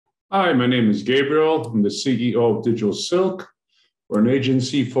Hi, my name is Gabriel. I'm the CEO of Digital Silk. We're an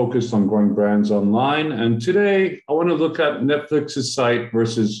agency focused on growing brands online. And today I want to look at Netflix's site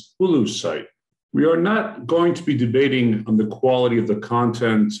versus Hulu's site. We are not going to be debating on the quality of the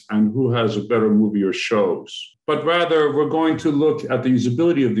content and who has a better movie or shows, but rather we're going to look at the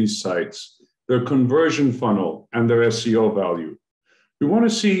usability of these sites, their conversion funnel, and their SEO value. We want to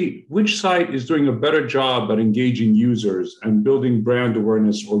see which site is doing a better job at engaging users and building brand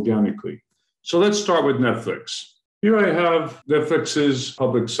awareness organically. So let's start with Netflix. Here I have Netflix's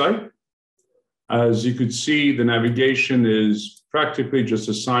public site. As you could see, the navigation is practically just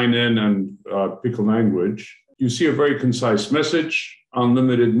a sign in and pick a language. You see a very concise message: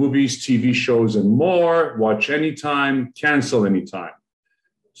 unlimited movies, TV shows, and more. Watch anytime, cancel anytime.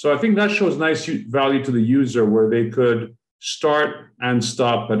 So I think that shows nice value to the user where they could start and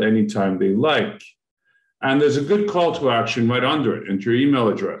stop at any time they like. And there's a good call to action right under it, enter your email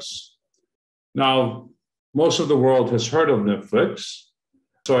address. Now, most of the world has heard of Netflix.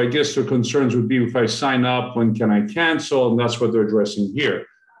 So I guess their concerns would be if I sign up, when can I cancel? And that's what they're addressing here.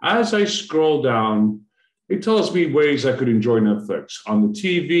 As I scroll down, it tells me ways I could enjoy Netflix. On the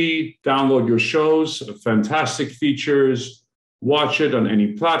TV, download your shows, fantastic features, watch it on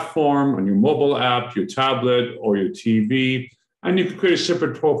any platform, on your mobile app, your tablet, or your TV. And you can create a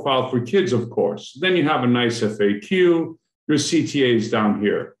separate profile for kids, of course. Then you have a nice FAQ. Your CTA is down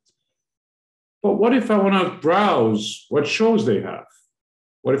here. But what if I want to browse what shows they have?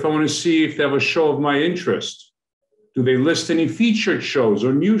 What if I want to see if they have a show of my interest? Do they list any featured shows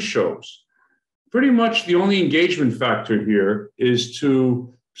or new shows? Pretty much the only engagement factor here is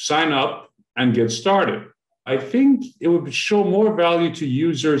to sign up and get started. I think it would show more value to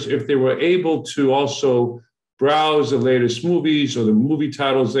users if they were able to also browse the latest movies or the movie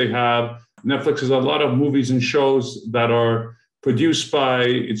titles they have. Netflix has a lot of movies and shows that are produced by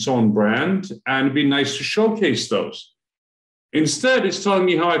its own brand, and it'd be nice to showcase those. Instead, it's telling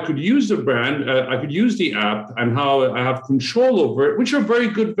me how I could use the brand, I could use the app, and how I have control over it, which are very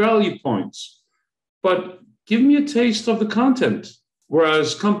good value points. But give me a taste of the content.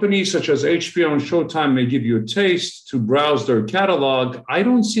 Whereas companies such as HBO and Showtime may give you a taste to browse their catalog, I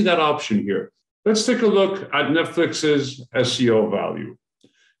don't see that option here. Let's take a look at Netflix's SEO value.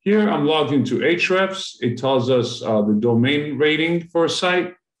 Here I'm logged into Ahrefs. It tells us the domain rating for a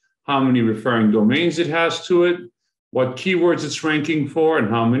site, how many referring domains it has to it, what keywords it's ranking for and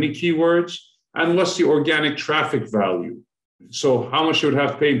how many keywords, and what's the organic traffic value. So how much they would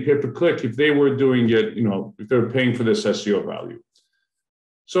have to pay pay-per-click if they were doing it, if they're paying for this SEO value.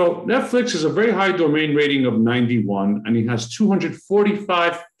 So Netflix has a very high domain rating of 91, and it has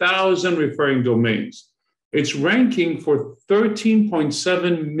 245,000 referring domains. It's ranking for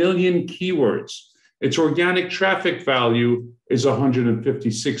 13.7 million keywords. Its organic traffic value is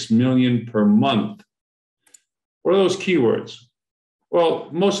 156 million per month. What are those keywords? Well,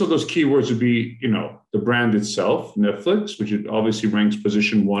 most of those keywords would be, the brand itself, Netflix, which it obviously ranks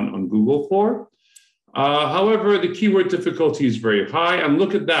position 1 on Google for. However, the keyword difficulty is very high. And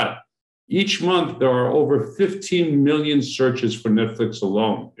look at that. Each month, there are over 15 million searches for Netflix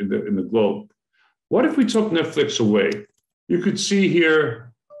alone in the globe. What if we took Netflix away? You could see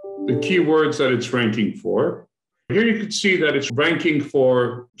here the keywords that it's ranking for. Here you could see that it's ranking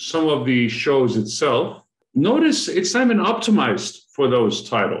for some of the shows itself. Notice it's not even optimized for those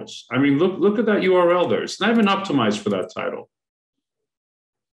titles. I mean, look at that URL there. It's not even optimized for that title.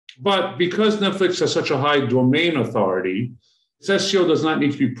 But because Netflix has such a high domain authority, its SEO does not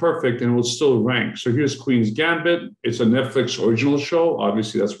need to be perfect and it will still rank. So here's Queen's Gambit. It's a Netflix original show.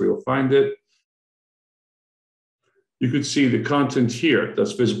 Obviously, that's where you'll find it. You could see the content here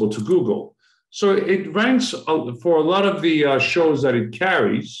that's visible to Google. So it ranks for a lot of the shows that it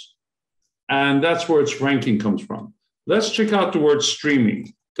carries, and that's where its ranking comes from. Let's check out the word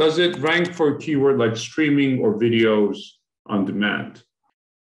streaming. Does it rank for a keyword like streaming or videos on demand?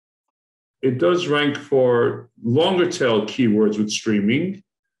 It does rank for longer tail keywords with streaming,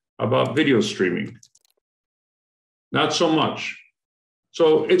 about video streaming. Not so much.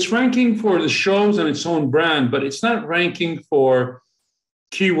 So it's ranking for the shows and its own brand, but it's not ranking for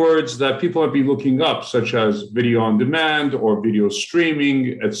keywords that people might be looking up, such as video on demand or video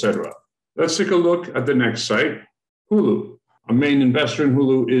streaming, etc. Let's take a look at the next site, Hulu. A main investor in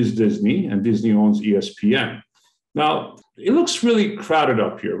Hulu is Disney, and Disney owns ESPN. Now, it looks really crowded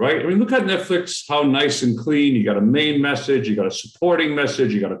up here, right? I mean, look at Netflix, how nice and clean. You got a main message, you got a supporting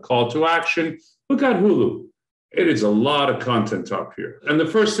message, you got a call to action. Look at Hulu. It is a lot of content up here. And the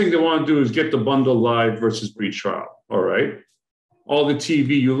first thing they want to do is get the bundle live versus free trial, all right? All the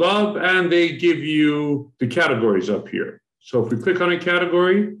TV you love, and they give you the categories up here. So if we click on a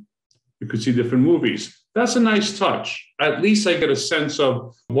category, You could see different movies. That's a nice touch. At least I get a sense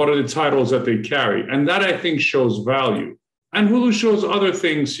of what are the titles that they carry. And that, I think, shows value. And Hulu shows other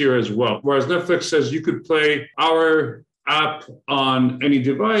things here as well. Whereas Netflix says you could play our app on any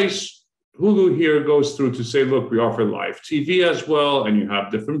device, Hulu here goes through to say, look, we offer live TV as well, and you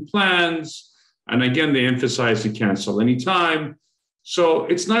have different plans. And again, they emphasize you cancel anytime. So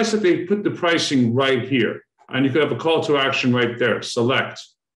it's nice that they put the pricing right here. And you could have a call to action right there, select.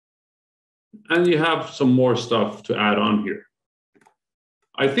 And you have some more stuff to add on here.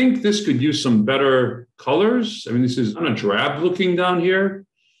 I think this could use some better colors. I mean, this is kind of drab looking down here.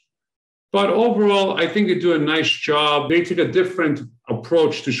 But overall, I think they do a nice job. They take a different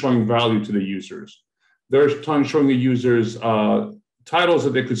approach to showing value to the users. They're showing the users titles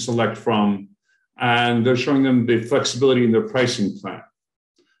that they could select from, and they're showing them the flexibility in their pricing plan.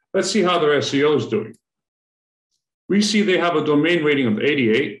 Let's see how their SEO is doing. We see they have a domain rating of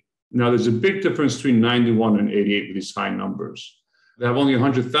 88. Now, there's a big difference between 91 and 88 with these high numbers. They have only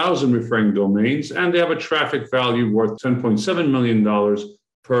 100,000 referring domains, and they have a traffic value worth $10.7 million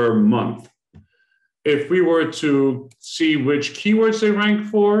per month. If we were to see which keywords they rank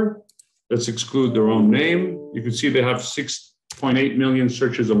for, let's exclude their own name. You can see they have 6.8 million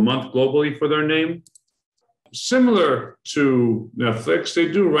searches a month globally for their name. Similar to Netflix,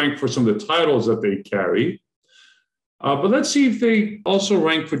 they do rank for some of the titles that they carry. But let's see if they also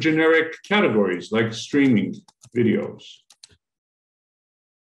rank for generic categories like streaming videos.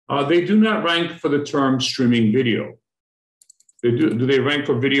 They do not rank for the term streaming video. Do they rank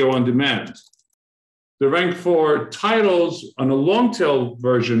for video on demand? They rank for titles on a long tail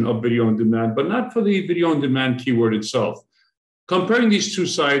version of video on demand, but not for the video on demand keyword itself. Comparing these two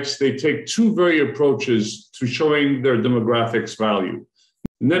sites, they take two varied approaches to showing their demographics value.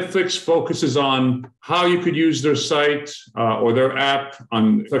 Netflix focuses on how you could use their site or their app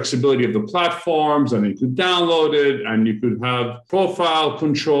on flexibility of the platforms, and you could download it, and you could have profile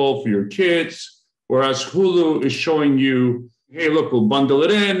control for your kids, whereas Hulu is showing you, hey, look, we'll bundle it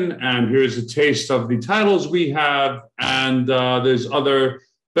in, and here's a taste of the titles we have, and there's other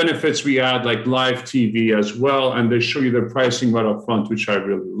benefits we add, like live TV as well, and they show you their pricing right up front, which I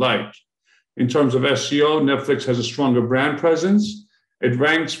really like. In terms of SEO, Netflix has a stronger brand presence. It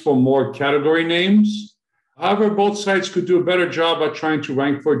ranks for more category names. However, both sites could do a better job at trying to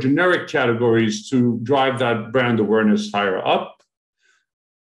rank for generic categories to drive that brand awareness higher up.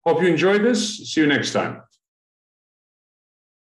 Hope you enjoyed this. See you next time.